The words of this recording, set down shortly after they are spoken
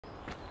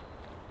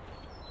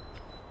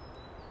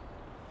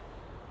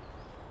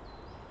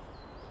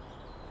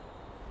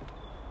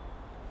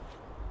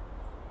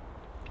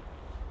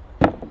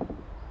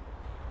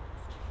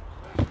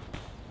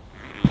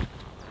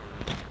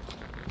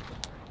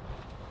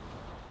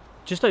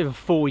Just over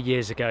 4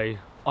 years ago,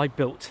 I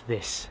built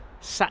this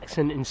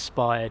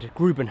Saxon-inspired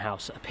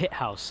grubenhaus, a pit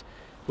house,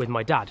 with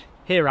my dad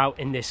here out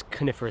in this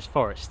coniferous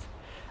forest.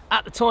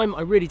 At the time,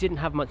 I really didn't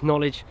have much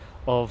knowledge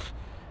of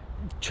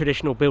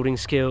traditional building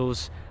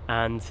skills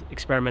and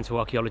experimental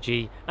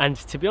archaeology, and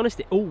to be honest,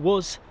 it all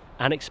was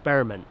an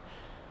experiment.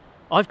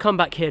 I've come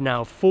back here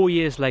now 4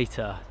 years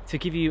later to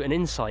give you an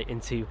insight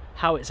into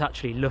how it's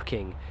actually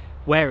looking,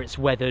 where it's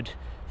weathered,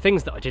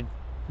 things that I did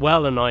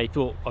well and I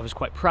thought I was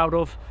quite proud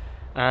of,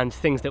 and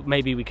things that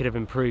maybe we could have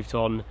improved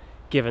on,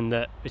 given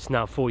that it's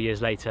now 4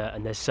 years later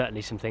and there's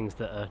certainly some things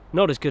that are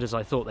not as good as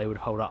I thought they would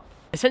hold up.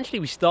 Essentially,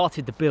 we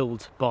started the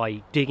build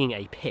by digging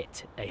a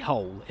pit, a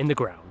hole in the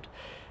ground,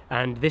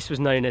 and this was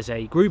known as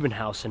a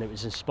grubenhaus, and it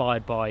was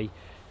inspired by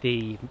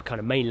the kind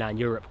of mainland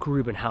Europe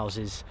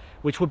grubenhauses,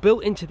 which were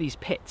built into these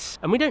pits.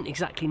 And we don't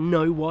exactly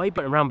know why,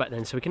 but around back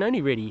then, so we can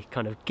only really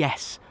kind of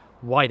guess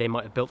why they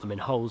might have built them in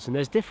holes. And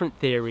there's different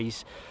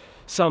theories,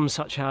 some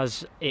such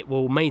as it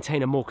will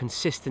maintain a more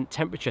consistent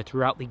temperature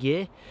throughout the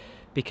year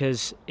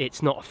because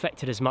it's not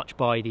affected as much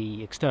by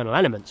the external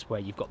elements where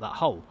you've got that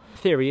hole. The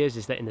theory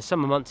is that in the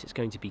summer months it's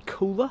going to be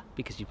cooler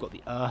because you've got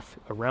the earth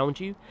around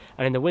you,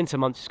 and in the winter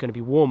months it's going to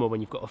be warmer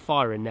when you've got a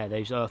fire in there.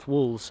 Those earth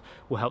walls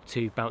will help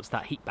to bounce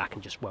that heat back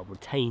and just, well,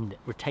 retain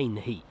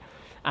the heat.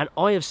 And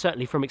I have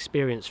certainly from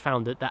experience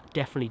found that that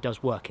definitely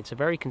does work. It's a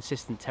very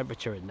consistent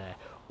temperature in there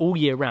all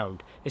year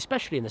round,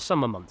 especially in the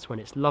summer months when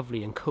it's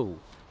lovely and cool.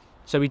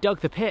 So we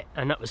dug the pit,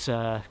 and that was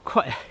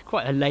quite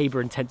a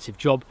labour intensive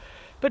job,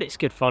 but it's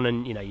good fun,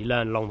 and you know, you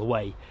learn along the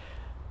way.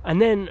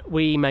 And then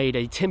we made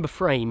a timber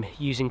frame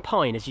using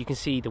pine. As you can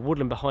see, the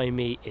woodland behind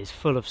me is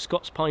full of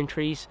Scots pine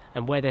trees,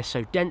 and where they're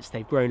so dense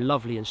they've grown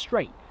lovely and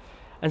straight.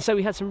 And so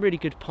we had some really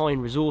good pine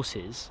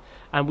resources,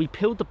 and we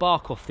peeled the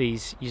bark off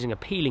these using a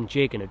peeling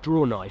jig and a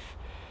draw knife,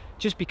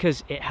 just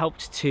because it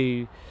helped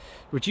to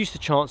reduce the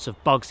chance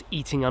of bugs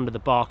eating under the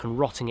bark and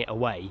rotting it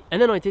away. And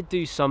then I did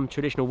do some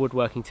traditional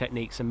woodworking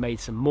techniques and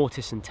made some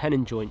mortise and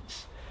tenon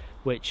joints,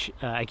 which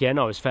again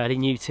I was fairly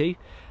new to,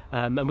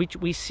 and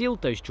we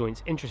sealed those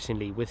joints,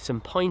 interestingly, with some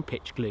pine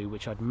pitch glue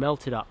which I'd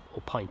melted up,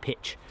 or pine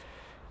pitch,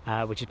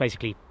 which is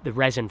basically the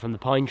resin from the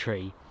pine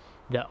tree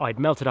that I'd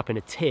melted up in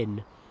a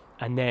tin,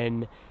 and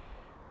then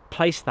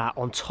placed that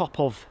on top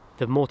of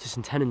the mortise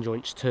and tenon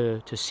joints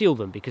to seal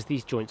them, because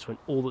these joints went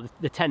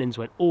the tenons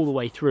went all the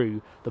way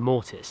through the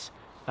mortise.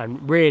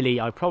 And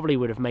really, I probably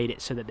would have made it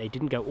so that they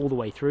didn't go all the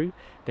way through.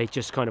 They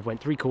just kind of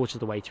went 3/4 of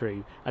the way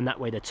through, and that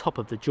way the top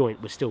of the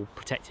joint was still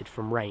protected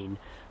from rain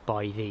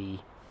by the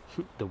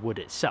wood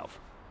itself.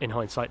 In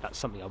hindsight, that's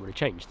something I would have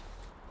changed.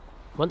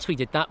 Once we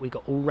did that, we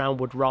got all round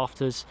wood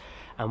rafters,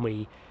 and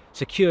we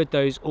secured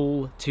those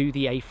all to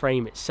the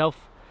A-frame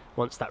itself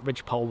once that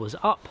ridgepole was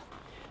up.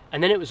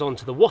 And then it was on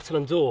to the wattle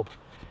and daub,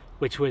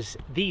 which was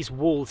these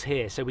walls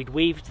here. So we'd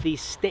weaved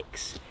these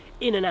sticks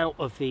in and out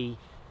of these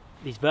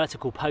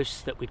vertical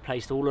posts that we'd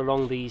placed all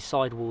along these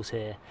side walls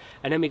here,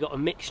 and then we got a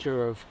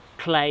mixture of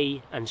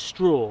clay and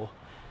straw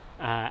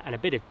and a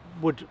bit of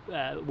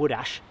wood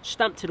ash,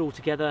 stamped it all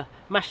together,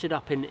 mashed it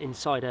up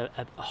inside a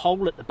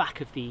hole at the back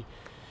of the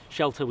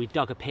shelter. We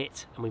dug a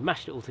pit and we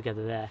mashed it all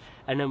together there,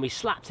 and then we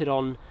slapped it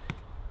on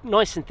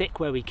nice and thick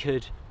where we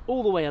could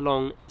all the way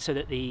along, so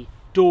that the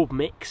daub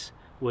mix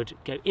would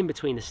go in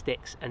between the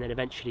sticks and then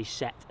eventually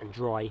set and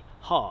dry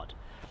hard.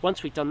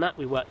 Once we'd done that,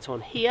 we worked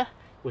on here,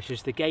 which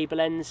was the gable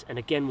ends, and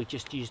again we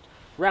just used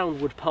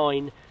round wood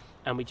pine,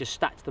 and we just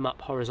stacked them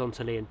up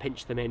horizontally and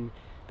pinched them in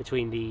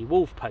between the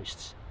wall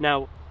posts.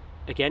 Now,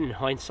 again, in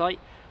hindsight,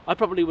 I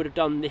probably would have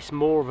done this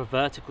more of a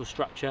vertical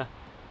structure.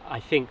 I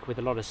think with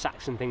a lot of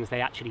Saxon things,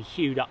 they actually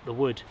hewed up the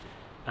wood,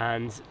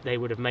 and they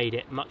would have made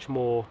it much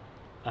more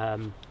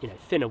you know,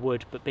 thinner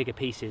wood but bigger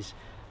pieces,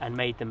 and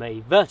made them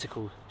a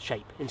vertical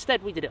shape.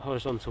 Instead, we did it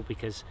horizontal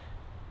because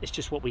it's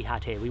just what we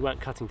had here. We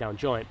weren't cutting down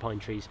giant pine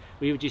trees.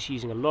 We were just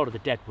using a lot of the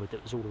dead wood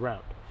that was all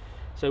around.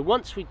 So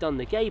once we'd done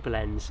the gable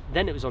ends,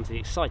 then it was on to the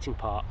exciting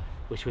part,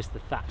 which was the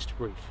thatched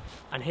roof.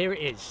 And here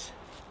it is,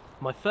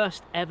 my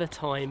first ever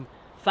time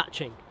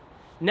thatching.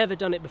 Never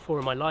done it before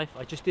in my life.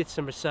 I just did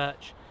some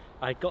research,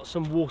 I got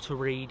some water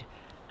reed,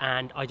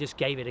 and I just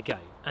gave it a go.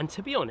 And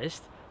to be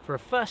honest, for a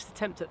first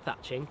attempt at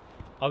thatching,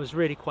 I was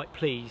really quite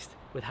pleased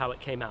with how it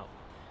came out.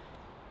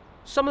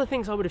 Some of the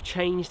things I would have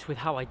changed with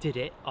how I did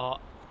it are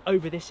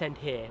over this end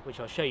here, which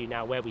I'll show you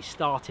now, where we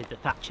started the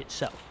thatch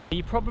itself.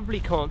 You probably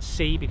can't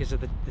see because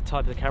of the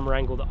type of the camera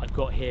angle that I've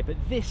got here, but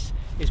this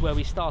is where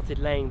we started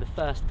laying the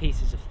first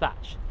pieces of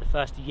thatch, the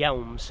first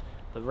yelms,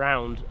 the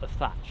round of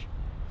thatch.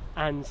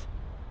 And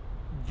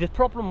the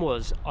problem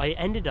was I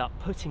ended up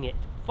putting it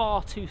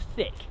far too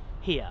thick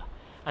here,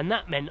 and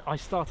that meant I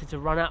started to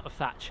run out of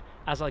thatch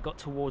as I got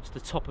towards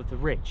the top of the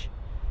ridge.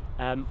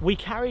 We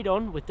carried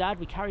on with Dad,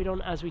 we carried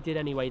on as we did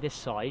anyway this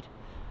side,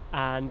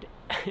 and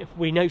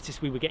we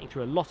noticed we were getting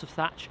through a lot of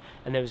thatch,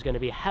 and there was going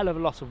to be a hell of a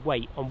lot of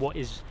weight on what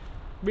is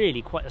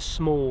really quite a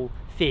small,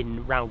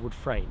 thin, roundwood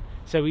frame.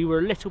 So we were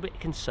a little bit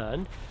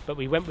concerned, but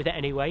we went with it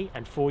anyway,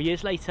 and 4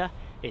 years later,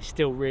 it's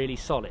still really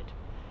solid.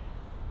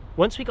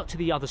 Once we got to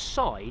the other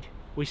side,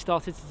 we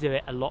started to do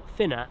it a lot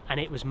thinner, and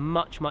it was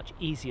much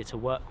easier to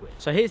work with.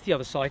 So here's the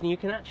other side, and you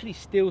can actually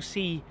still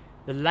see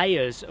the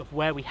layers of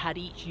where we had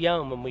each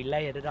yelm when we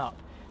layered it up.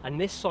 And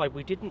this side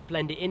we didn't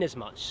blend it in as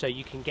much, so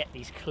you can get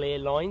these clear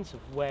lines of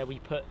where we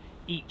put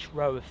each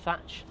row of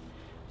thatch.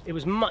 It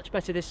was much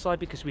better this side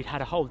because we'd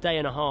had a whole day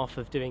and a half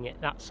of doing it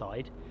that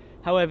side.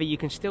 However, you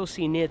can still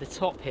see near the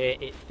top here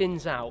it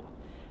thins out,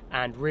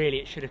 and really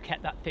it should have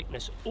kept that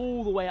thickness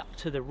all the way up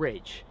to the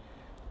ridge.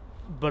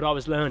 But I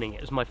was learning,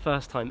 it was my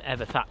first time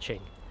ever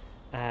thatching,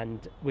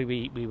 and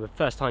we were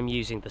first time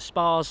using the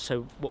spars.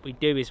 So what we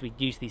do is we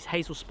use these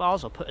hazel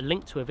spars. I'll put a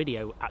link to a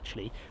video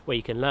actually where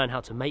you can learn how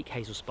to make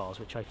hazel spars,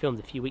 which I filmed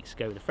a few weeks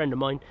ago with a friend of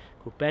mine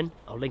called Ben.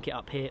 I'll link it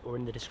up here or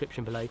in the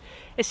description below.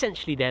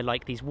 Essentially they're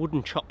like these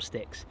wooden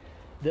chopsticks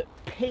that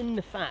pin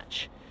the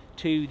thatch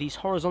to these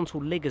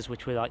horizontal liggers,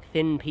 which were like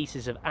thin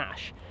pieces of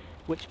ash,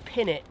 which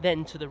pin it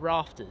then to the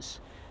rafters,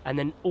 and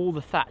then all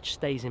the thatch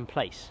stays in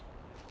place.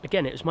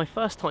 Again, it was my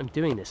first time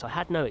doing this. I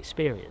had no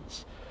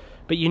experience.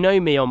 But you know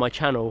me on my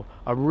channel,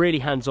 I'm really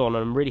hands-on,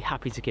 and I'm really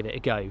happy to give it a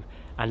go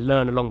and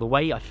learn along the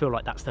way. I feel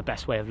like that's the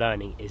best way of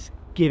learning, is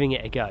giving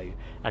it a go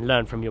and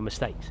learn from your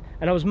mistakes.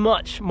 And I was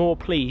much more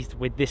pleased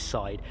with this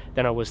side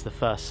than I was the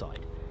first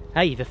side.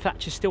 Hey, the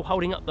thatch is still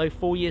holding up though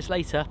 4 years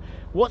later.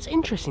 What's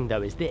interesting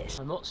though is this.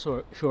 I'm not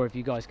sure if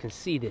you guys can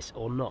see this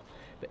or not,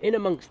 but in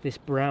amongst this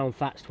brown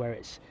thatch where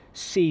it's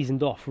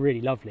seasoned off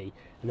really lovely,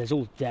 and there's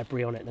all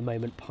debris on it at the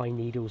moment, pine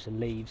needles and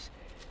leaves,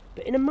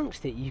 but in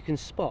amongst it you can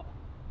spot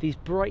these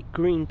bright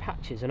green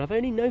patches, and I've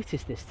only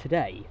noticed this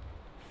today,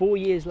 4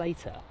 years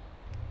later,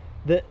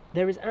 that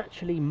there is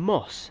actually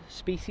moss,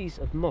 species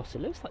of moss.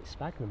 It looks like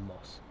sphagnum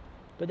moss,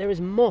 but there is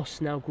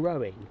moss now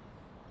growing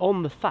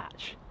on the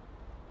thatch,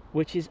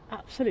 which is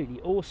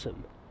absolutely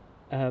awesome.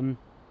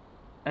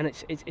 And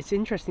it's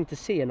interesting to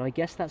see, and I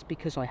guess that's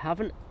because I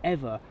haven't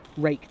ever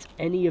raked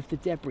any of the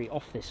debris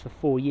off this for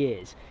 4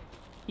 years.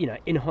 You know,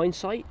 in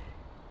hindsight,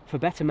 for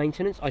better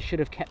maintenance, I should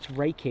have kept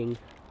raking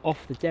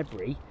off the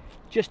debris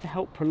just to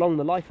help prolong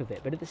the life of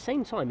it. But at the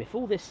same time, if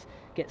all this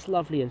gets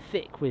lovely and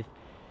thick with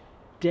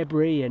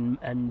debris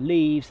and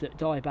leaves that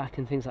die back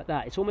and things like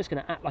that, it's almost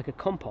going to act like a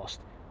compost,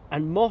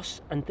 and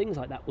moss and things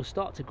like that will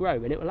start to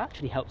grow, and it will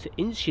actually help to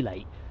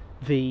insulate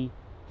the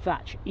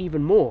thatch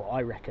even more,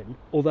 I reckon,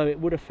 although it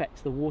would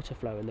affect the water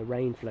flow and the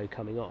rain flow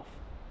coming off.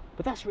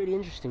 But that's really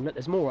interesting. Look,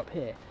 there's more up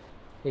here.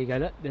 Here you go,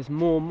 look, there's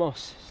more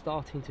moss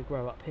starting to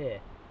grow up here.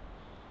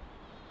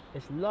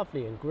 It's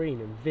lovely and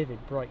green and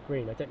vivid bright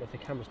green. I don't know if the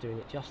camera's doing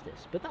it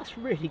justice, but that's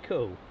really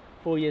cool.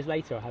 4 years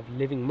later I have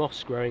living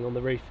moss growing on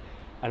the roof,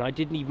 and I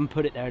didn't even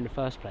put it there in the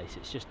first place.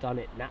 It's just done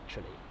it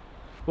naturally.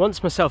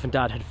 Once myself and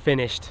Dad had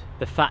finished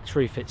the thatch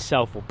roof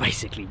itself, or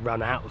basically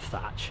run out of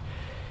thatch,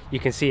 you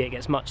can see it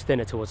gets much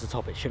thinner towards the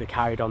top. It should have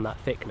carried on that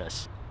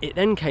thickness. It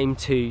then came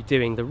to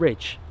doing the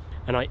ridge,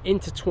 and I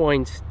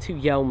intertwined two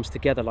yelms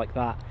together like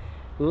that,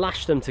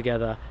 lashed them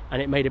together,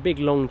 and it made a big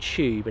long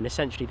tube, and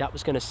essentially that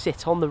was going to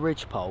sit on the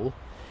ridge pole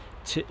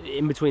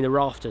in between the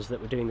rafters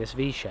that were doing this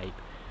V shape,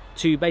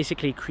 to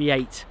basically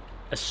create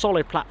a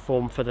solid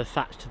platform for the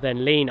thatch to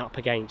then lean up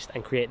against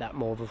and create that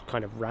more of a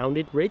kind of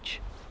rounded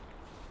ridge.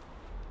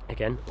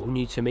 Again, all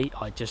new to me.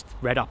 I just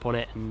read up on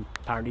it, and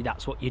apparently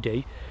that's what you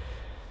do.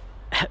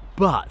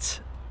 But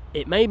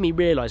it made me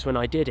realise when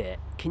I did it,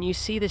 can you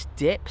see this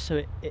dip?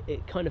 So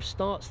it kind of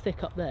starts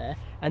thick up there,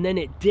 and then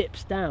it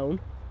dips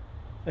down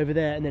over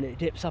there, and then it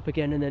dips up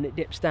again, and then it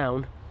dips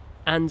down.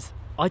 And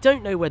I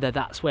don't know whether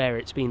that's where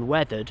it's been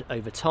weathered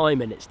over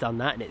time and it's done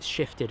that and it's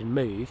shifted and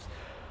moved,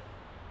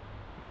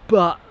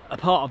 but a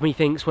part of me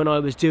thinks when I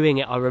was doing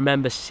it, I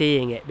remember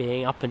seeing it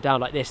being up and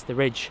down like this, the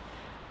ridge,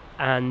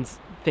 and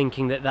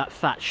thinking that that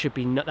thatch should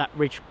be, that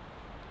ridge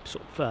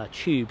sort of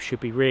tube should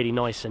be really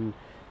nice and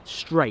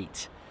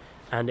straight,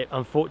 and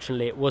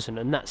unfortunately it wasn't,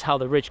 and that's how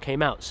the ridge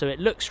came out. So it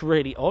looks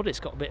really odd, it's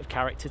got a bit of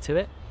character to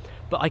it,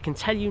 but I can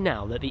tell you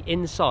now that the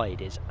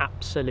inside is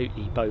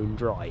absolutely bone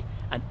dry,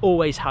 and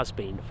always has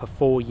been for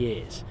 4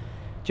 years.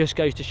 Just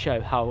goes to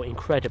show how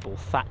incredible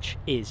thatch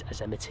is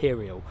as a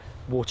material.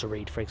 Water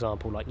reed, for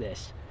example, like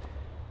this.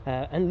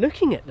 And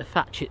looking at the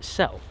thatch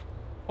itself,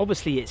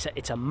 obviously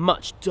it's a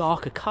much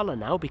darker colour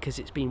now because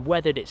it's been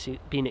weathered, it's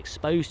been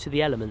exposed to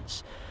the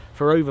elements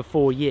for over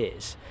 4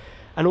 years.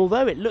 And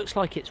although it looks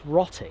like it's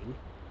rotting,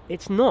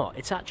 it's not.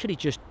 It's actually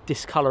just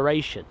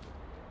discoloration.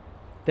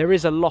 There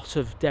is a lot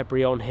of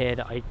debris on here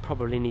that I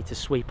probably need to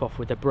sweep off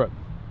with a broom.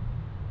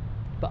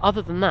 But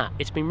other than that,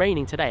 it's been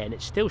raining today and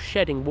it's still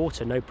shedding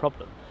water, no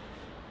problem.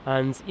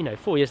 And, you know,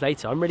 4 years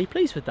later, I'm really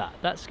pleased with that.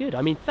 That's good.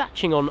 I mean,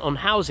 thatching on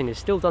housing is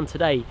still done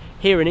today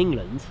here in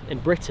England, in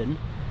Britain.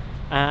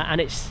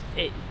 And it's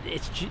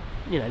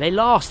you know, they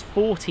last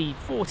 40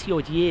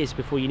 odd years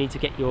before you need to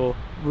get your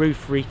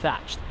roof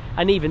rethatched.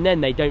 And even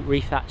then, they don't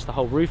rethatch the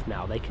whole roof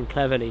now. They can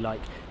cleverly,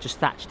 like, just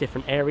thatch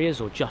different areas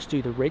or just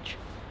do the ridge.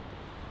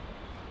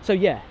 So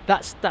yeah,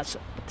 that's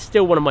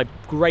still one of my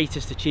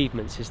greatest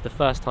achievements, is the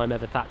first time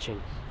ever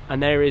thatching.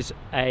 And there is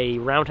a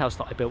roundhouse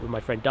that I built with my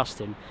friend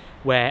Dustin,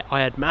 where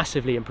I had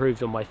massively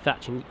improved on my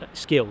thatching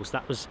skills.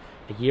 That was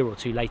a year or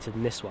two later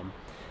than this one.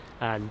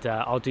 and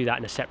I'll do that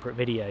in a separate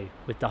video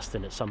with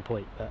Dustin at some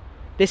point. But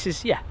this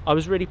is, yeah, I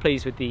was really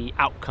pleased with the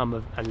outcome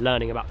of and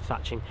learning about the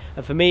thatching,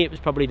 and for me it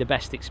was probably the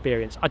best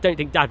experience. I don't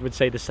think Dad would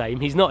say the same.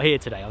 He's not here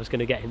today. I was going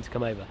to get him to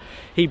come over.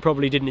 He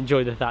probably didn't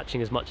enjoy the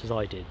thatching as much as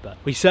I did, but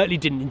we certainly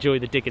didn't enjoy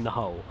the dig in the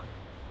hole.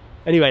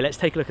 Anyway, let's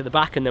take a look at the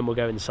back and then we'll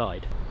go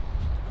inside.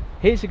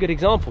 Here's a good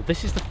example.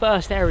 This is the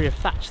first area of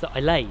thatch that I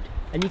laid,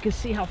 and you can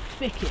see how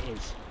thick it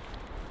is.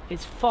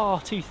 It's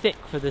far too thick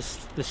for the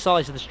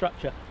size of the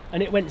structure,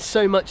 and it went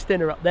so much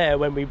thinner up there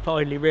when we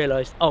finally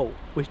realised, oh,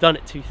 we've done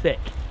it too thick.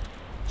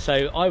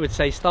 So I would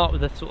say start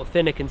with a sort of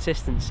thinner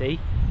consistency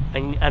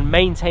and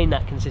maintain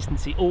that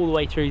consistency all the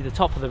way through the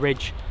top of the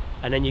ridge,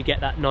 and then you get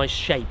that nice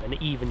shape, an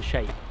even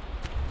shape.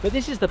 But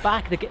this is the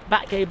back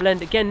gable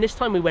end. Again, this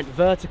time we went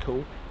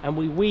vertical and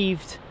we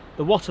weaved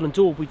the wattle and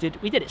daub. We did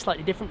it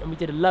slightly different, and we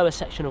did a lower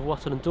section of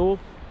wattle and daub,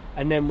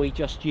 and then we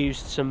just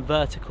used some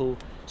vertical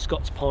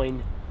Scots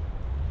pine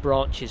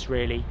branches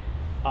really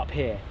up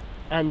here.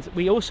 And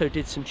we also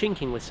did some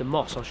chinking with some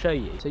moss. I'll show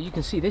you. So you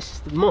can see this is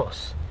the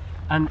moss,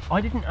 and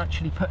I didn't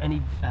actually put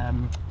any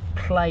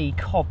clay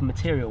cob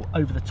material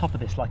over the top of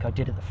this like I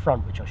did at the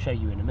front, which I'll show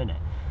you in a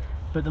minute.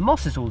 But the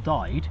moss is all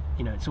dyed,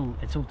 you know, it's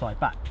all dyed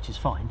back, which is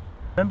fine.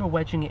 I remember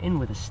wedging it in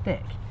with a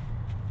stick,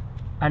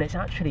 and it's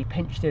actually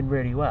pinched in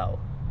really well,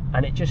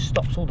 and it just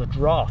stops all the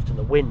draft and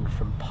the wind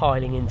from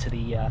piling into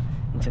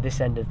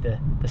this end of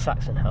the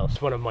Saxon house.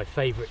 It's one of my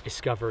favourite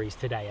discoveries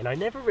today, and I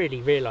never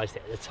really realised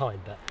it at the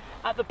time, but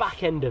at the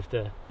back end of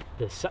the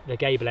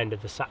gable end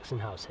of the Saxon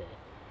house here,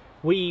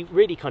 we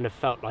really kind of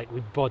felt like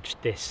we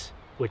bodged this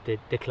with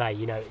the clay.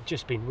 You know, it'd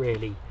just been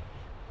really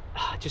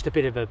just a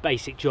bit of a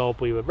basic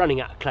job. We were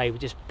running out of clay, we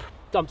just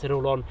dumped it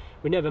all on.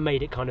 We never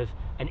made it kind of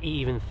an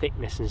even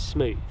thickness and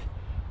smooth.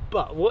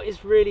 But what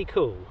is really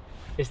cool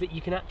is that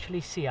you can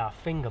actually see our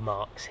finger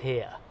marks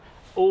here.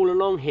 All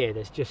along here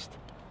there's just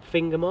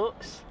finger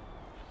marks,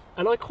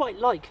 and I quite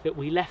like that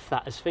we left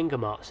that as finger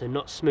marks and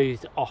not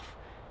smoothed off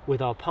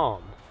with our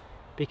palm,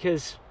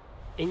 because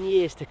in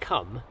years to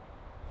come,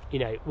 you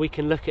know, we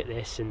can look at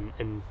this and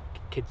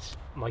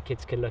my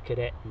kids can look at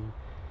it, and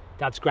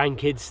Dad's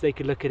grandkids, they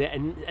could look at it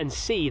and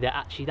see that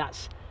actually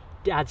that's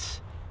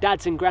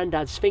Dad's and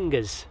Granddad's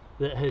fingers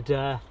that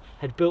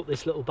had built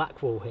this little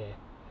back wall here.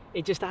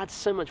 It just adds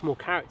so much more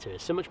character,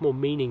 so much more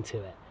meaning to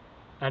it.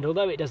 And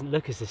although it doesn't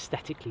look as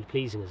aesthetically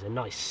pleasing as a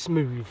nice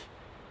smooth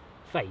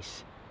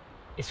face,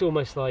 it's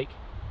almost like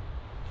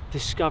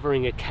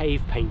discovering a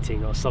cave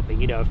painting or something,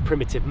 you know, of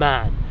primitive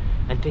man,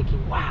 and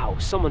thinking, wow,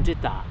 someone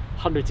did that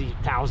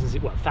thousands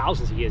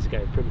of years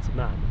ago, of primitive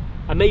man.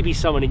 And maybe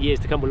someone in years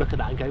to come will look at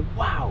that and go,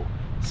 wow,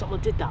 someone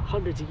did that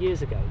hundreds of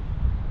years ago.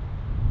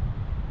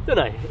 I don't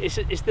know, it's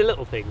the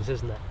little things,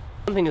 isn't it?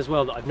 One thing as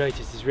well that I've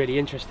noticed is really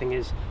interesting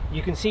is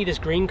you can see this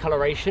green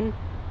coloration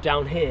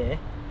down here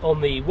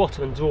on the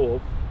wattle and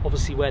daub,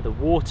 obviously where the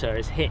water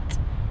has hit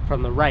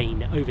from the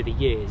rain over the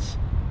years,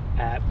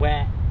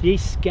 where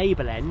this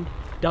gable end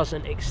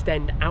doesn't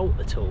extend out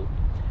at all.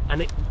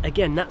 And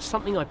again, that's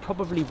something I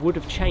probably would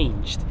have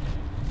changed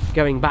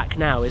going back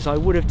now, is I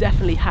would have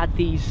definitely had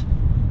these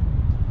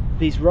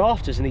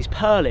rafters and these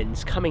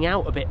purlins coming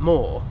out a bit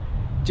more,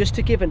 just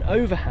to give an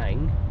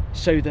overhang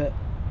so that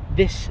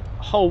this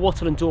whole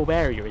wattle and daub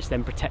area is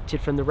then protected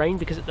from the rain,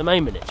 because at the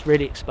moment it's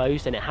really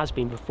exposed, and it has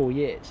been for 4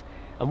 years.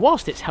 And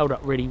whilst it's held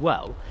up really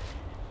well,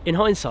 in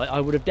hindsight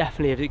I would have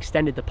definitely have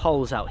extended the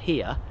poles out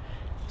here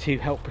to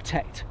help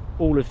protect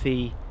all of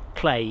the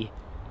clay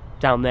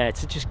down there,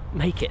 to just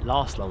make it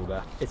last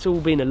longer. It's all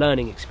been a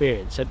learning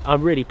experience, and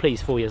I'm really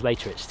pleased 4 years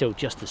later it's still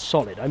just as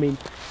solid. I mean,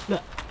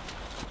 look,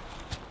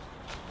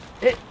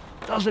 it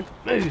doesn't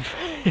move.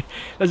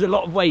 There's a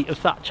lot of weight of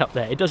thatch up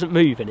there. It doesn't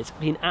move, and it's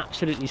been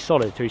absolutely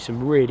solid through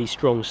some really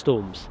strong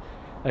storms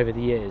over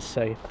the years.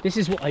 So this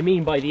is what I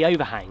mean by the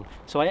overhang.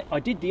 So I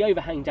did the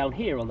overhang down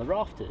here on the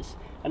rafters,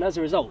 and as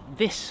a result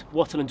this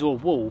wattle and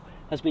daub wall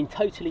has been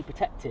totally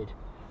protected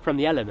from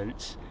the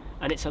elements,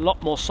 and it's a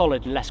lot more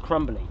solid and less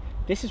crumbly.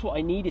 This is what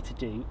I needed to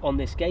do on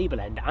this gable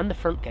end and the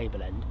front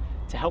gable end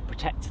to help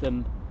protect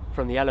them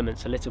from the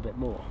elements a little bit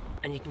more.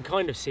 And you can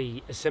kind of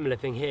see a similar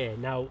thing here.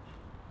 Now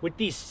with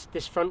this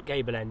front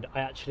gable end, I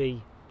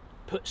actually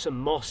put some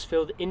moss,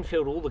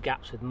 infilled all the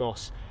gaps with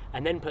moss,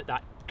 and then put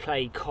that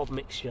clay cob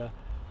mixture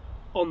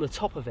on the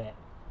top of it,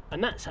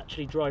 and that's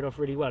actually dried off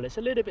really well. It's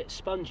a little bit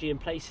spongy in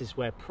places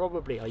where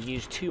probably I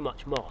used too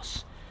much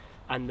moss,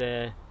 and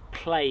the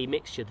clay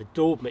mixture, the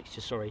daub mixture,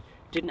 sorry,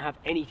 didn't have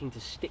anything to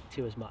stick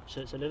to as much,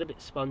 so it's a little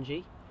bit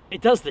spongy. It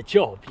does the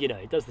job, you know,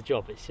 it does the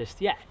job. It's just,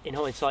 yeah, in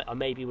hindsight I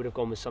maybe would have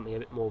gone with something a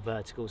bit more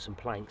vertical, some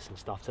planks and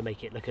stuff to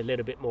make it look a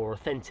little bit more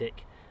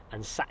authentic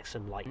and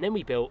Saxon-like. And then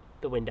we built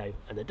the window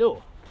and the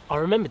door. I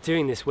remember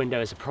doing this window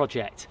as a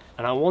project,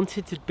 and I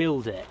wanted to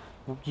build it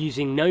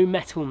using no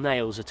metal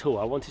nails at all.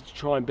 I wanted to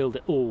try and build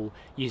it all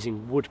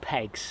using wood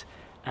pegs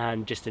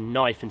and just a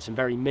knife and some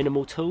very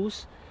minimal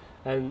tools.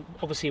 And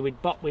obviously we'd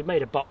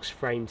made a box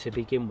frame to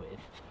begin with,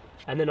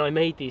 and then I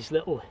made these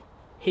little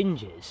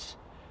hinges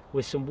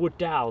with some wood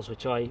pegs,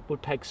 which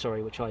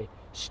I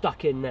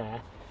stuck in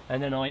there,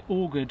 and then I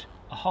augured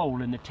a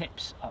hole in the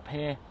tips up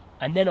here,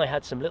 and then I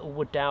had some little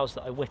wood dowels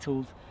that I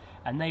whittled,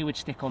 and they would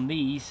stick on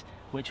these,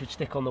 which would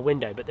stick on the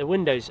window. But the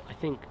windows, I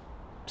think,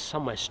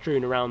 somewhere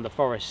strewn around the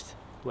forest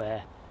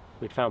where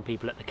we'd found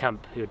people at the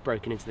camp who had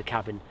broken into the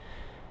cabin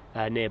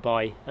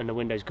nearby, and the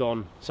window's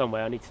gone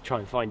somewhere. I need to try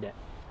and find it.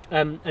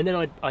 And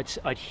then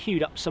I'd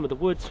hewed up some of the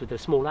woods with a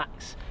small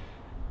axe,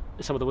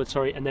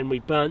 and then we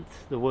burnt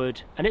the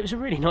wood, and it was a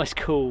really nice,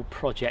 cool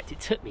project. It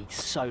took me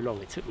so long.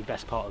 It took me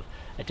best part of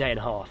a day and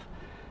a half,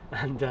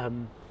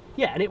 and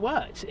yeah, and it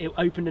worked. It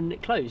opened and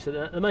it closed, and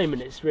at the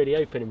moment it's really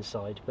open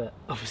inside, but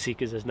obviously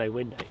because there's no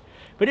window.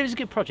 But it was a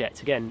good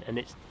project again, and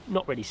it's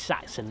not really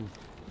Saxon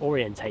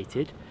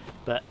orientated,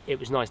 but it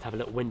was nice to have a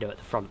little window at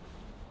the front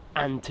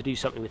and to do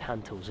something with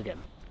hand tools again.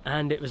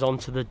 And it was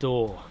onto the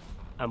door,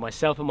 and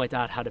myself and my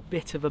dad had a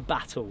bit of a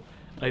battle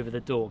over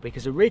the door,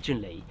 because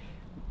originally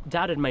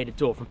Dad had made a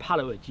door from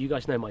pallet wood. You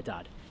guys know my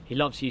dad, he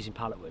loves using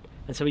pallet wood,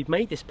 and so we'd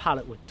made this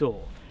pallet wood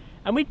door,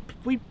 and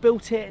we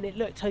built it and it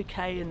looked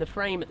okay, and the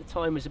frame at the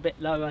time was a bit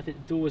lower. I think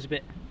the door was a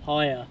bit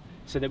higher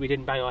so that we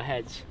didn't bang our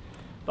heads.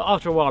 But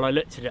after a while I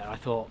looked at it and I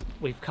thought,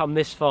 we've come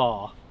this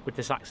far with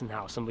the Saxon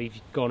house and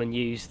we've gone and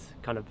used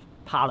kind of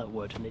pallet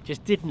wood, and it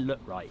just didn't look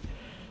right.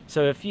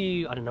 So I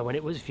don't know when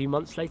it was, a few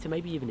months later,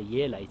 maybe even a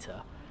year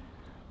later,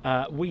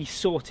 we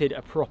sorted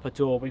a proper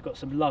door. We've got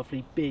some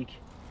lovely big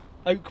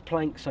oak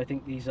planks, I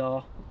think these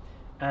are,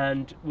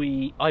 and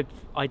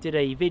I did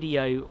a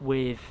video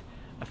with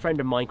a friend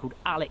of mine called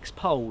Alex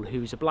Pole,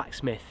 who's a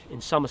blacksmith in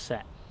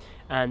Somerset,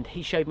 and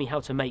he showed me how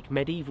to make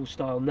medieval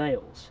style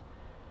nails.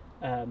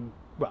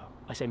 Well,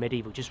 I say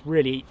medieval, just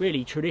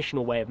really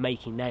traditional way of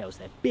making nails.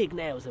 They're big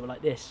nails, they were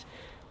like this,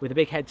 with a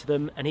big head to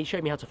them, and he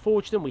showed me how to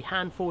forge them. We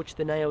hand forged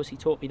the nails, he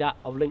taught me that.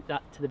 I'll link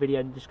that to the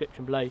video in the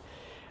description below.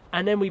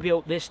 And then we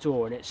built this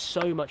door, and it's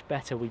so much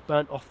better. We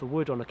burnt off the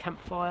wood on a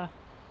campfire,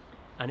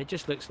 and it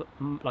just looks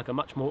like a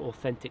much more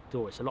authentic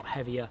door. It's a lot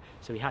heavier,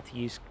 so we had to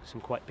use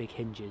some quite big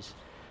hinges,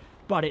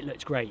 but it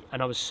looks great,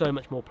 and I was so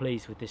much more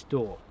pleased with this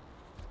door.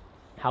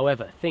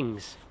 However,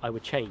 things I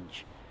would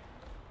change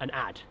and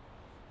add.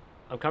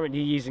 I'm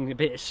currently using a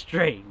bit of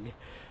string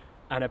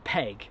and a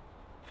peg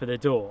for the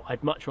door.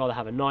 I'd much rather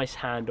have a nice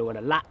handle and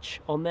a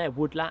latch on there,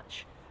 wood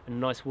latch, and a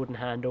nice wooden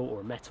handle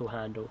or a metal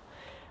handle.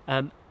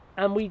 And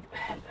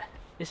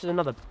this is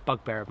another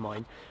bugbear of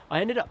mine, I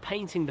ended up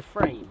painting the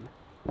frame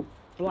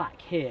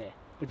black here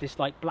with this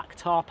like black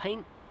tar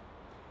paint,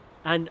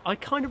 and I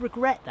kind of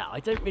regret that. I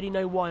don't really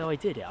know why I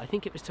did it. I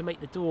think it was to make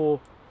the door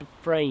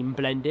frame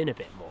blend in a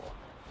bit more,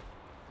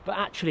 but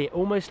actually it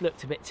almost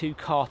looked a bit too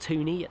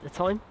cartoony at the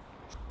time.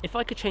 If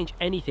I could change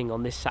anything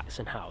on this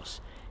Saxon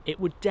house, it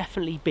would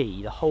definitely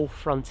be the whole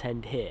front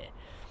end here.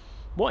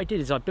 What I did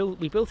is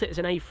we built it as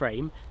an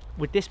A-frame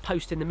with this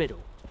post in the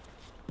middle.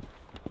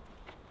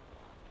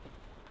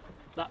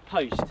 That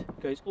post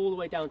goes all the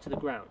way down to the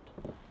ground.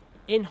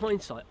 In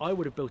hindsight, I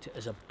would have built it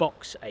as a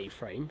box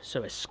A-frame,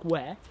 so a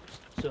square,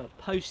 so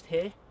a post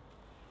here,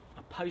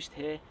 a post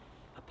here,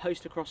 a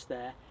post across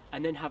there,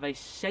 and then have a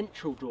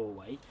central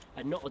doorway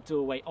and not a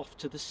doorway off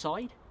to the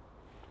side.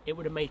 It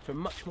would have made for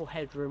much more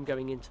headroom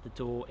going into the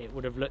door. It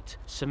would have looked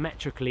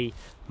symmetrically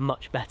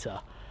much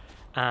better,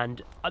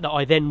 and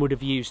I then would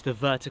have used the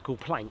vertical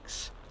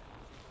planks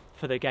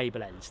for the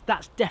gable ends.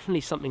 That's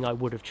definitely something I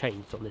would have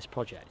changed on this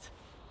project,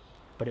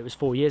 but it was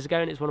 4 years ago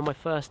and it's one of my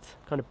first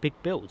kind of big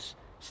builds.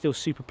 Still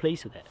super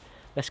pleased with it.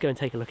 Let's go and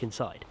take a look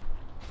inside.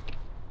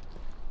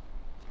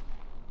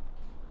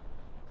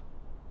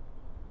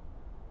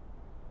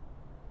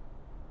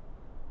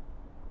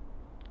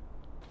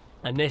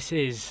 And this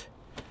is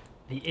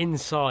the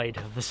inside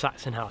of the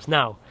Saxon house.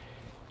 Now,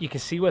 you can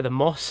see where the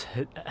moss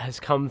has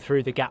come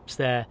through the gaps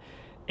there.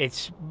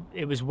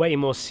 It was way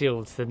more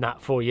sealed than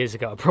that 4 years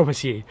ago, I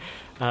promise you.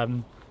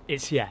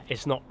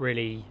 It's not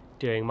really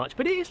doing much,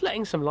 but it is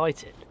letting some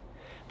light in.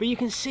 But you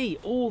can see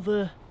all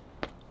the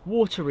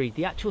water reed,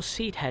 the actual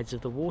seed heads of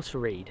the water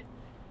reed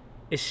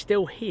is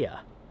still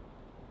here,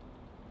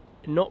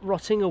 not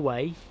rotting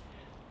away.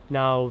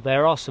 Now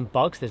there are some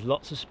bugs, there's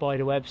lots of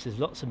spider webs, there's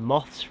lots of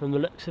moths from the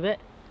looks of it,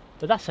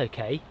 but that's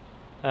okay.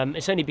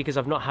 It's only because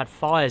I've not had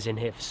fires in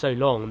here for so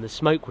long, and the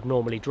smoke would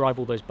normally drive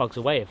all those bugs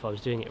away if I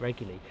was doing it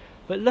regularly.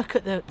 But look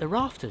at the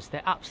rafters,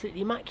 they're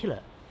absolutely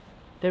immaculate.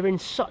 They're in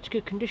such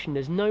good condition,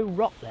 there's no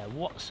rot there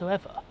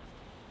whatsoever.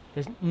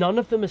 None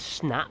of them are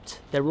snapped,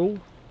 they're all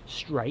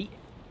straight.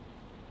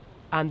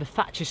 And the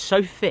thatch is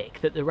so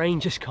thick that the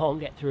rain just can't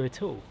get through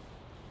at all.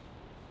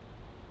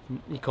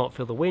 You can't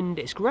feel the wind,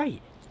 it's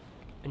great.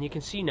 And you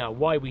can see now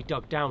why we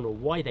dug down, or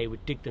why they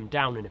would dig them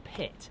down in a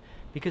pit.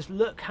 Because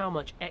look how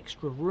much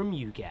extra room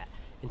you get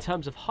in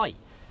terms of height.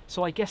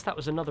 So I guess that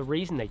was another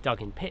reason they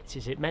dug in pits,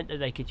 is it meant that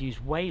they could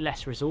use way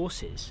less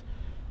resources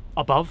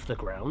above the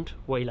ground,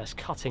 way less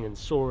cutting and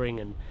sawing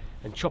and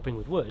chopping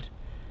with wood,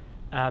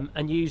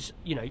 and use,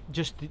 you know,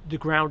 just the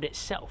ground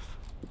itself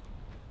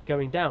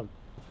going down.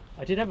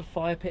 I did have a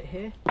fire pit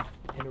here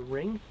in a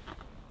ring.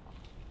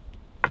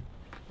 I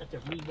had to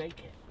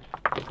remake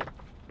it.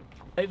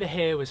 Over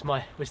here was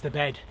the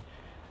bed.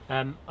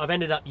 I've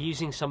ended up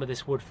using some of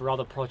this wood for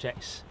other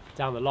projects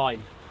down the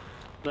line,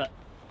 But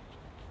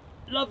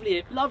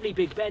lovely, lovely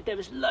big bed. There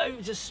was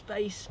loads of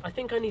space. I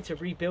think I need to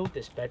rebuild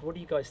this bed. What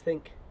do you guys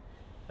think?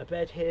 A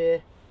bed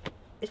here.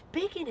 It's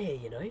big in here,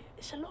 you know.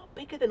 It's a lot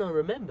bigger than I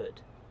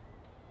remembered.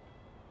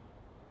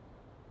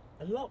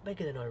 A lot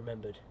bigger than I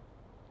remembered.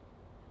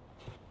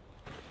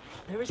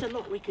 There is a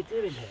lot we could do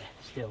in here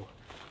still.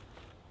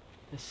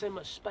 There's so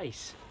much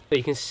space. But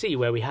you can see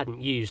where we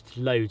hadn't used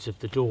loads of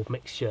the daub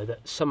mixture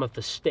that some of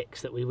the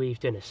sticks that we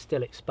weaved in are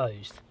still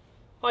exposed.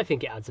 I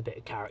think it adds a bit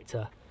of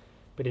character,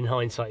 but in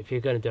hindsight, if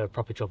you're going to do a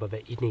proper job of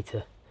it, you'd need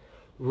to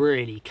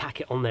really cack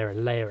it on there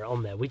and layer it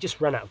on there. We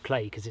just ran out of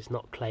clay because it's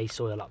not clay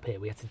soil up here.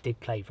 We had to dig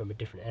clay from a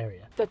different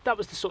area. That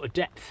was the sort of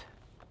depth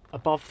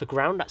above the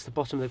ground. That's the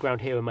bottom of the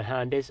ground here where my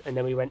hand is, and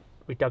then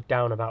we dug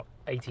down about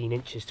 18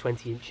 inches,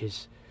 20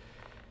 inches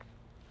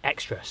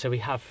extra. So we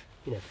have,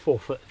 you know, 4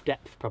 foot of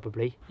depth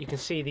probably. You can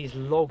see these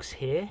logs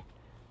here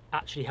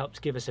actually helps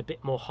give us a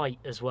bit more height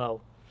as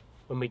well.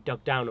 When we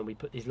dug down and we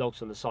put these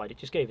logs on the side, it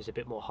just gave us a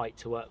bit more height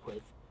to work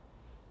with.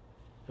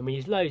 And we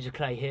used loads of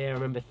clay here. I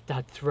remember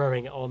Dad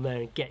throwing it on there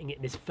and getting it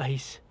in his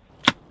face.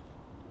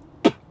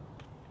 It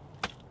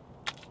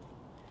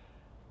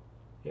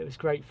was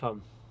great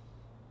fun.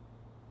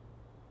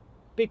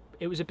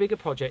 It was a bigger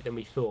project than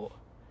we thought.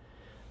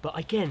 But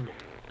again,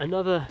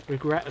 another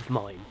regret of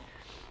mine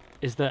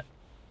is that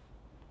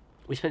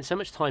we spent so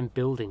much time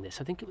building this.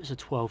 I think it was a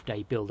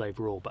 12-day build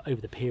overall, but over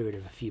the period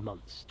of a few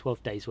months,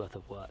 12 days worth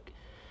of work.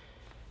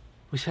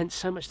 We spent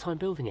so much time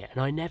building it,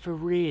 and I never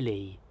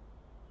really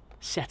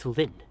settled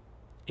in,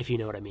 if you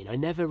know what I mean. I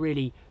never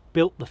really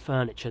built the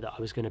furniture that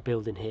I was going to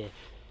build in here.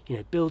 You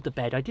know, build the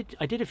bed. I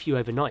did a few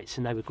overnights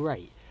and they were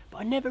great, but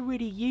I never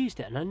really used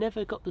it, and I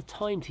never got the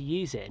time to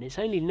use it. And it's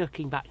only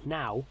looking back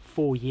now,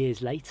 4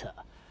 years later,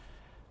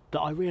 that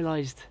I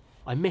realised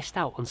I missed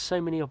out on so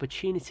many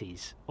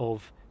opportunities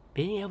of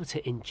being able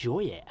to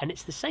enjoy it. And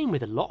it's the same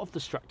with a lot of the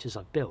structures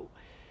I've built.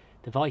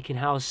 The Viking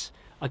house,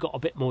 I got a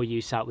bit more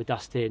use out with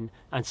Dustin,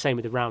 and same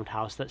with the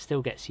roundhouse, that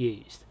still gets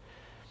used.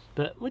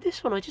 But with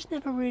this one, I just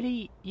never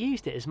really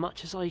used it as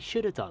much as I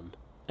should have done.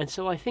 And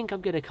so I think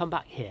I'm going to come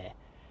back here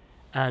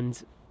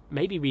and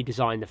maybe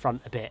redesign the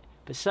front a bit,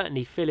 but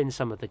certainly fill in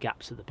some of the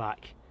gaps at the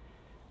back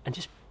and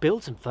just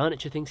build some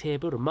furniture things here,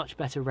 build a much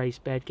better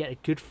raised bed, get a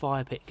good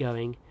fire pit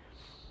going,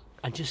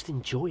 and just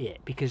enjoy it,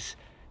 because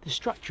the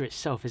structure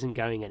itself isn't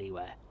going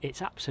anywhere.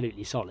 It's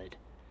absolutely solid,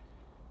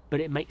 but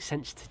it makes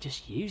sense to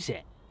just use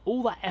it.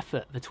 All that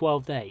effort for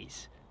 12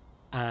 days,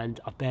 and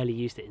I've barely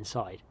used it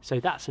inside. So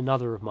that's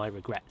another of my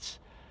regrets.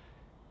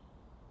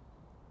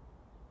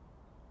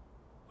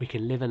 We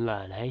can live and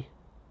learn, eh?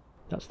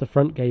 That's the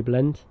front gable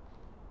end.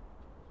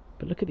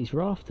 But look at these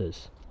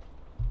rafters.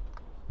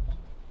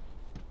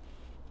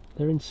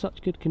 They're in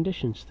such good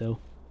condition still.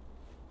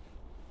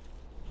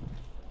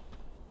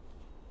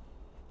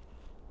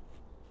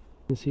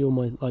 You can see all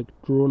my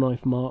draw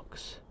knife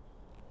marks.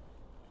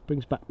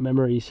 Brings back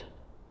memories.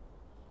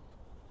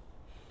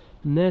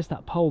 And there's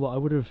that pole that I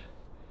would have,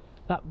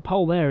 that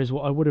pole there is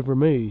what I would have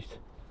removed,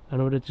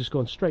 and I would have just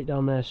gone straight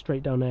down there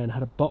and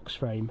had a box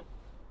frame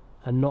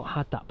and not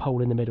had that pole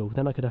in the middle.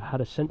 Then I could have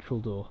had a central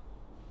door.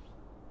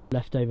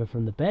 Left over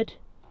from the bed.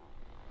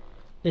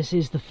 This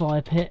is the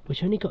fire pit,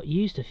 which only got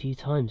used a few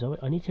times.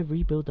 I need to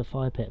rebuild the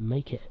fire pit and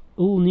make it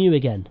all new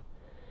again.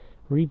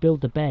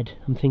 Rebuild the bed.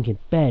 I'm thinking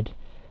bed,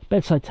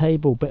 bedside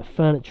table, bit of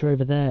furniture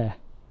over there.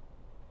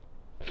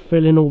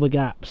 Fill in all the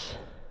gaps.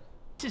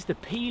 This is the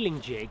peeling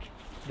jig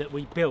that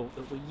we built,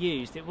 that we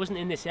used. It wasn't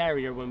in this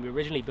area when we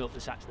originally built the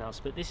Saxon house,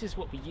 but this is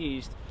what we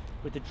used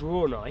with the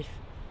draw knife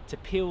to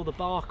peel the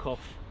bark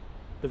off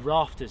the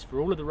rafters, for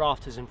all of the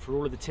rafters and for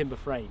all of the timber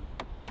frame.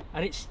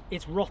 And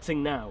it's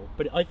rotting now,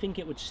 but I think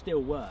it would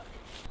still work.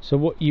 So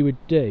what you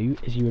would do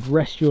is you would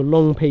rest your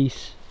long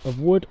piece of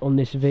wood on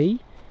this V,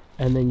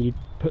 and then you'd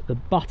put the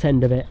butt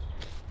end of it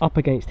up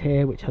against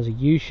here, which has a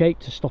U shape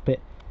to stop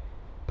it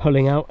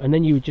pulling out, and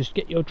then you would just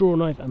get your draw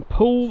knife and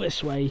pull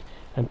this way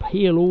and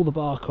peel all the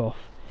bark off,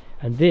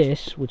 and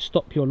this would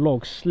stop your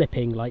log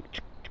slipping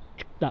like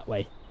that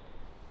way.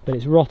 But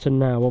it's rotten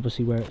now,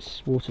 obviously, where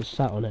it's water's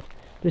sat on it,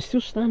 but it's still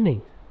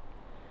standing.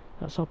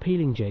 That's our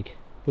peeling jig,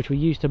 which we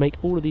used to make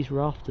all of these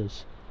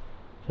rafters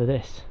for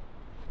this.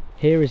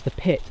 Here is the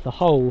pit, the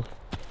hole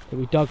that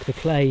we dug in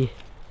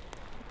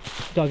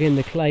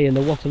the clay and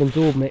the wattle and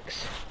daub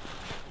mix.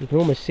 You can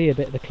almost see a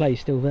bit of the clay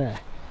still there.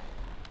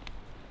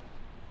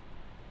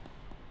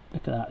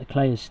 Look at that, the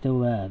clay is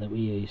still there that we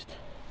used.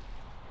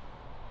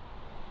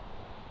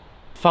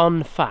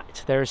 Fun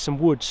fact, there is some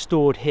wood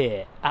stored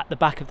here at the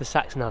back of the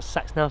Saxon house.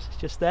 Saxon house is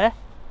just there.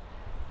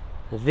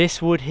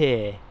 This wood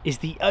here is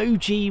the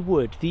OG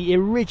wood, the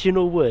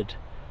original wood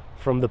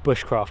from the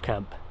Bushcraft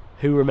camp.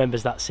 Who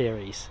remembers that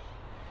series?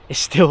 It's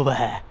still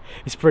there.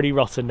 It's pretty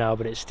rotten now,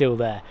 but it's still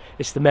there.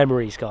 It's the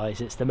memories,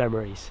 guys, it's the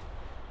memories.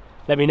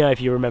 Let me know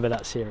if you remember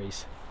that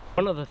series.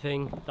 One other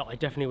thing that I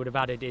definitely would have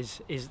added is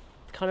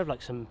kind of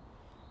like some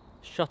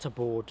shutter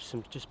board,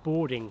 some just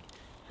boarding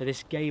for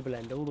this gable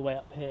end all the way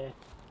up here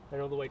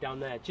and all the way down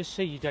there, just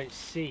so you don't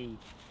see,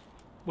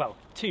 well,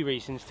 two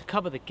reasons: to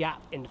cover the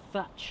gap in the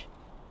thatch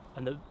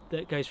and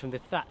that goes from the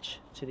thatch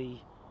to the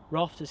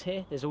rafters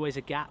here. There's always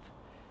a gap,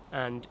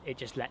 and it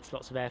just lets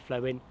lots of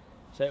airflow in.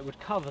 So it would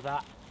cover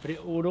that, but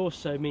it would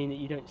also mean that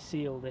you don't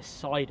seal this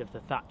side of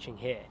the thatching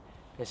here.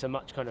 There's a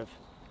much kind of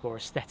more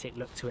aesthetic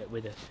look to it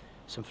with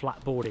some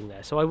flat boarding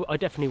there. So I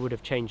definitely would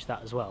have changed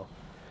that as well.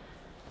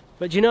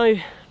 But you know,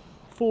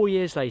 4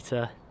 years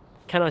later,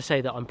 can I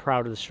say that I'm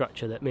proud of the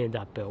structure that me and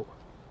Dad built?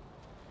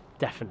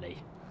 Definitely.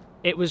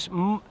 It was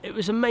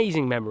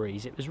amazing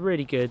memories. It was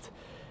really good.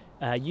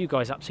 You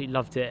guys absolutely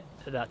loved it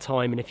at that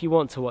time, and if you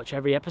want to watch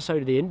every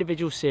episode of the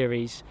individual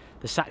series,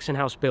 the Saxon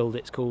house build,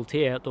 it's called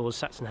Taoutdoors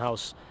Saxon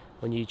House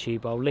on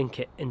YouTube. I'll link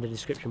it in the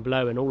description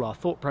below, and all our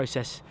thought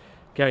process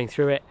going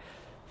through it.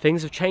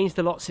 Things have changed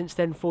a lot since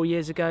then. 4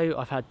 years ago,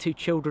 I've had 2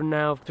 children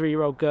now, a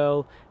 3-year-old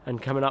girl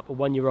and coming up a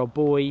 1-year-old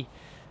boy.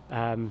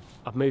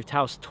 I've moved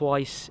house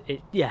twice.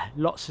 Yeah,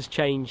 lots has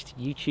changed.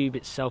 YouTube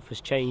itself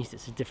has changed.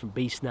 It's a different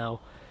beast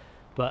now,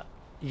 but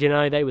you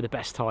know, they were the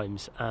best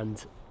times,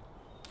 and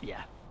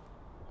yeah,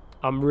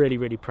 I'm really,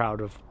 really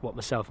proud of what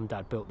myself and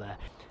Dad built there.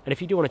 And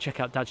if you do want to check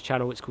out Dad's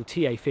channel, it's called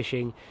TA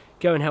Fishing.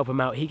 Go and help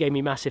him out. He gave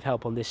me massive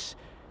help on this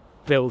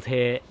build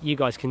here. You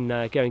guys can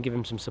go and give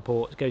him some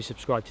support. Go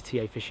subscribe to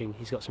TA Fishing.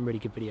 He's got some really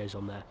good videos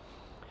on there.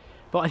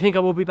 But I think I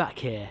will be back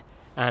here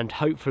and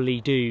hopefully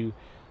do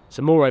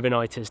some more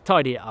overnighters,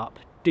 tidy it up,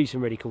 do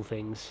some really cool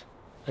things,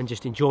 and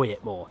just enjoy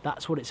it more.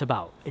 That's what it's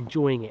about,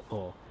 enjoying it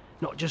more.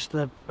 Not just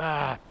the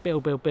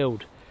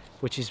build,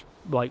 which is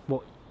like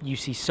what you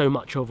see so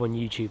much of on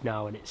YouTube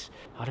now, and it's,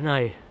 I don't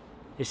know,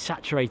 it's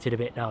saturated a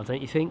bit now,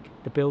 don't you think?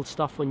 The build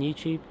stuff on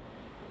YouTube,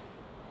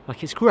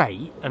 like, it's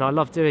great and I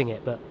love doing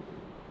it, but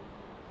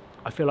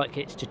I feel like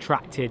it's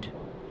detracted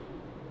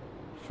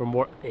from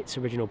what its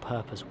original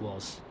purpose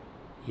was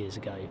years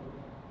ago.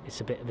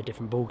 It's a bit of a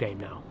different ball game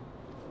now.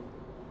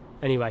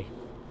 Anyway,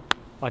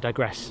 I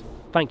digress.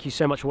 Thank you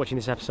so much for watching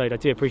this episode. I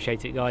do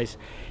appreciate it, guys.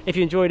 If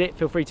you enjoyed it,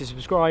 feel free to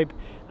subscribe.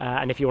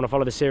 And if you want to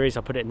follow the series,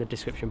 I'll put it in the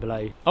description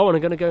below. Oh, and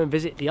I'm going to go and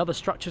visit the other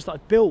structures that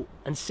I've built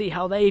and see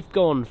how they've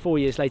gone 4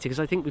 years later, because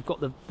I think we've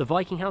got the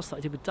Viking house that I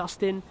did with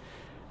Dustin,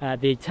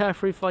 the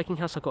turf roof Viking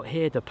house I've got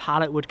here, the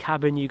pallet wood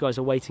cabin. You guys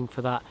are waiting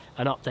for that,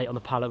 an update on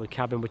the pallet wood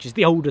cabin, which is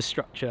the oldest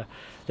structure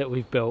that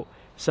we've built.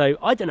 So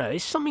I don't know,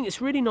 it's something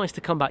that's really nice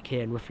to come back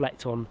here and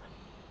reflect on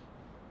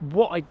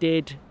what I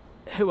did,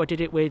 who I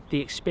did it with, the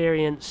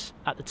experience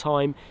at the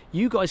time.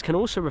 You guys can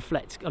also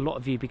reflect, a lot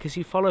of you, because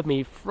you followed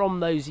me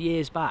from those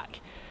years back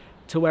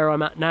to where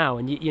I'm at now,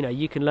 and you know,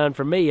 you can learn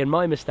from me and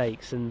my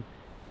mistakes, and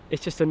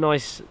it's just a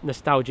nice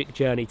nostalgic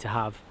journey to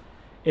have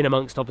in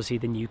amongst obviously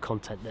the new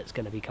content that's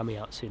going to be coming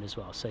out soon as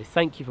well. So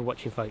thank you for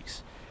watching,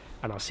 folks,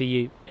 and I'll see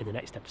you in the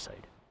next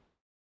episode.